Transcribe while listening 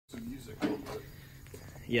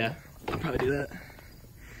Yeah, I'll probably do that.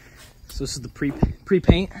 So this is the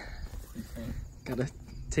pre-paint. Gotta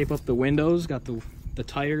tape up the windows, got the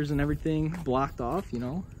tires and everything blocked off, you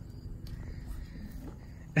know.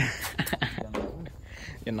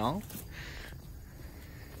 You know.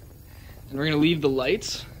 And we're gonna leave the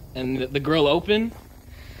lights and the grill open.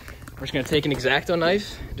 We're just gonna take an X-Acto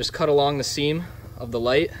knife, just cut along the seam of the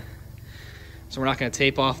light. So we're not gonna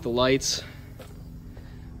tape off the lights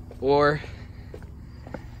or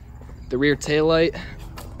the rear tail light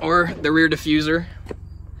or the rear diffuser.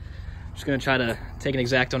 Just gonna try to take an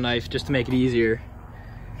X-Acto knife just to make it easier.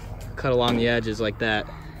 Cut along the edges like that.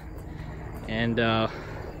 And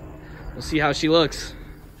we'll see how she looks.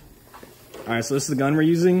 All right, so this is the gun we're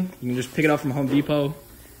using. You can just pick it up from Home Depot,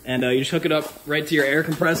 and you just hook it up right to your air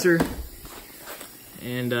compressor.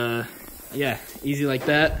 And yeah, easy like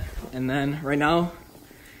that. And then right now,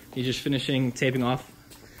 he's just finishing taping off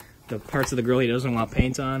the parts of the grill he doesn't want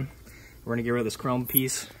paint on. We're gonna get rid of this chrome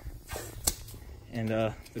piece. And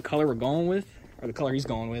the color we're going with, or the color he's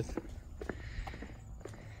going with,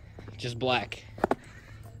 just black.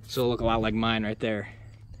 So it'll look a lot like mine right there.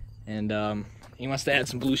 And he wants to add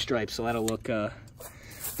some blue stripes, so that'll look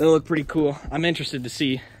pretty cool. I'm interested to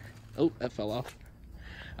see. Oh, that fell off.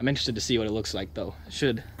 I'm interested to see what it looks like though. It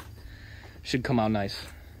should come out nice.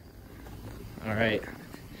 All right,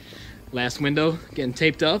 last window getting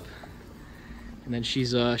taped up, and then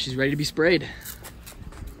she's ready to be sprayed.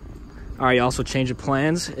 All right, also change of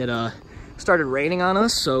plans. It started raining on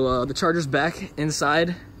us, so the Charger's back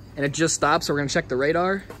inside, and it just stopped. So we're gonna check the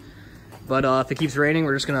radar. But if it keeps raining,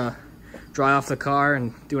 we're just gonna dry off the car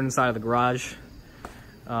and do it inside of the garage.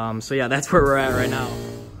 So yeah, that's where we're at right now.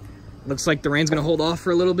 Looks like the rain's gonna hold off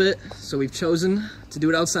for a little bit, so we've chosen to do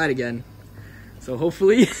it outside again. So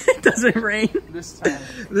hopefully it doesn't rain this time.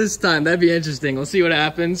 This time, that'd be interesting. We'll see what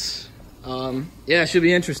happens. Yeah, it should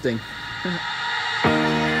be interesting.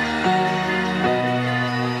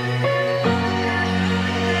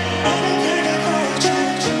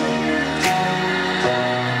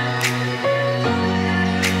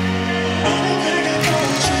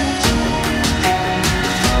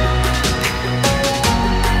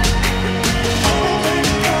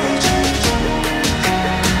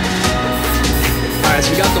 So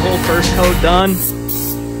we got the whole first coat done.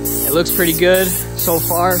 It looks pretty good so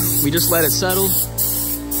far. We just let it settle.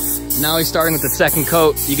 Now he's starting with the second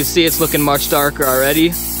coat. You can see it's looking much darker already.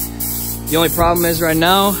 The only problem is right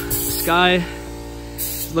now, the sky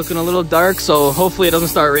is looking a little dark, so hopefully it doesn't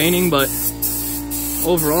start raining, but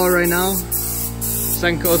overall right now,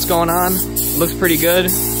 second coat's going on. It looks pretty good.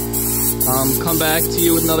 Come back to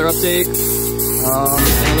you with another update in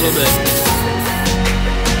a little bit.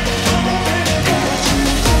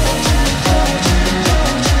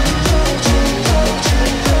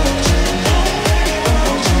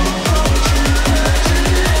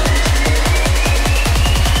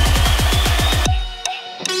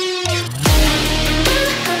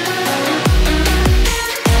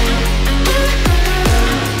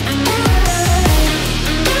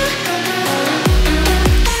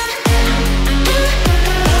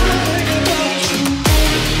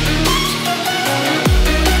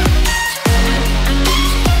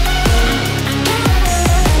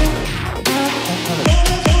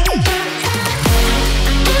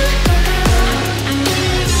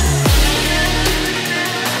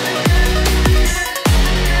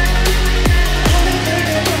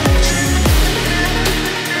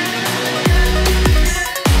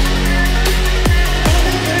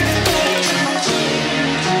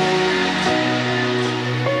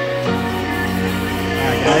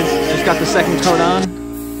 Got the second coat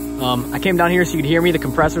on. I came down here so you could hear me. The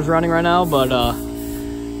compressor's running right now, but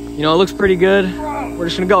you know, it looks pretty good. We're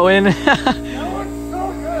just gonna go in.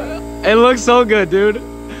 It looks so good, dude.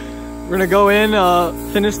 We're gonna go in,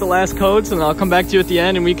 finish the last coats, and I'll come back to you at the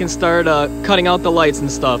end, and we can start cutting out the lights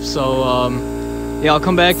and stuff. So yeah, I'll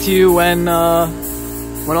come back to you when all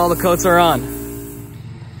the coats are on.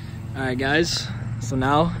 All right, guys. So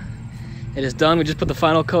now it is done. We just put the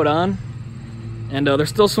final coat on. And there's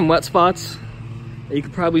still some wet spots that you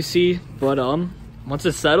can probably see, but once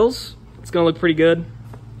it settles, it's gonna look pretty good.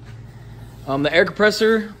 The air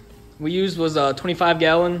compressor we used was a 25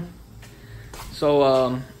 gallon.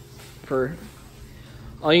 So for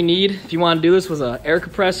all you need, if you want to do this, was a air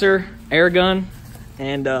compressor, air gun,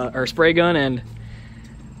 and or spray gun, and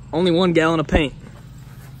only 1 gallon of paint.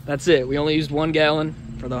 That's it. We only used 1 gallon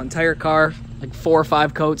for the entire car, like 4 or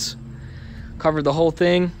 5 coats. Covered the whole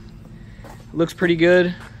thing. Looks pretty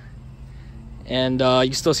good, and you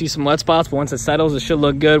can still see some wet spots, but once it settles, it should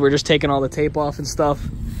look good. We're just taking all the tape off and stuff,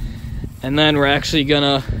 and then we're actually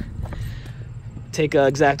gonna take a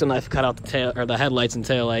X-Acto knife, cut out the tail or the headlights and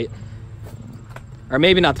tail light, or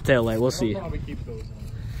maybe not the tail light. We'll see. I'll probably keep those.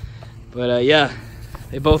 But yeah,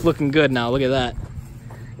 they both looking good now. Look at that.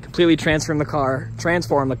 Completely transform the car,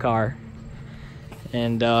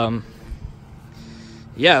 and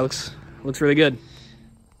yeah, it looks really good.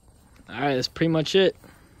 All right, that's pretty much it.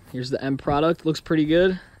 Here's the end product. Looks pretty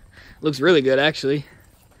good. Looks really good, actually.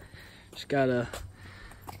 Just gotta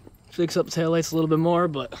fix up the taillights a little bit more,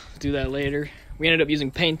 but do that later. We ended up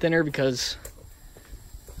using paint thinner because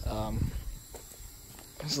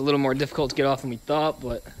it's a little more difficult to get off than we thought,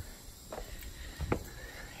 but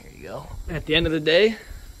here you go. At the end of the day,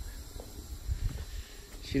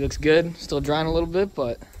 she looks good. Still drying a little bit,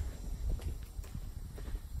 but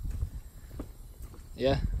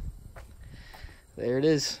yeah, there it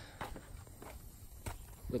is.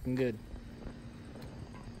 Looking good.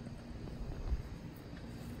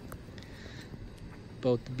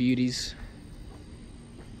 Both the beauties.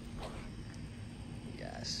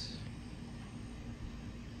 Yes.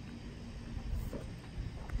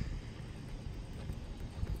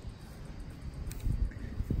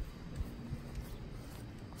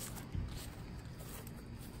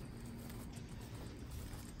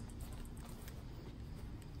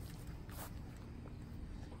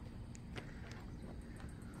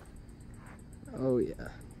 Oh yeah.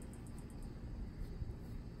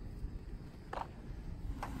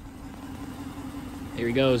 Here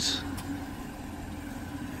he goes.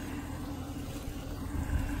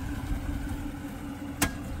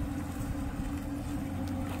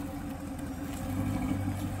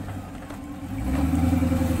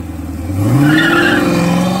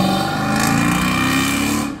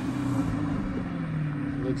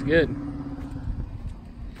 Looks good.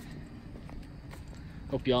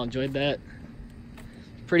 Hope y'all enjoyed that.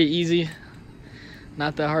 Pretty easy,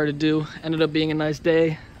 not that hard to do. Ended up being a nice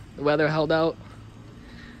day. The weather held out.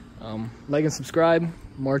 Like and subscribe.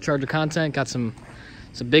 More Charger content. Got some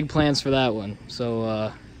big plans for that one.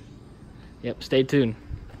 So, yep, stay tuned.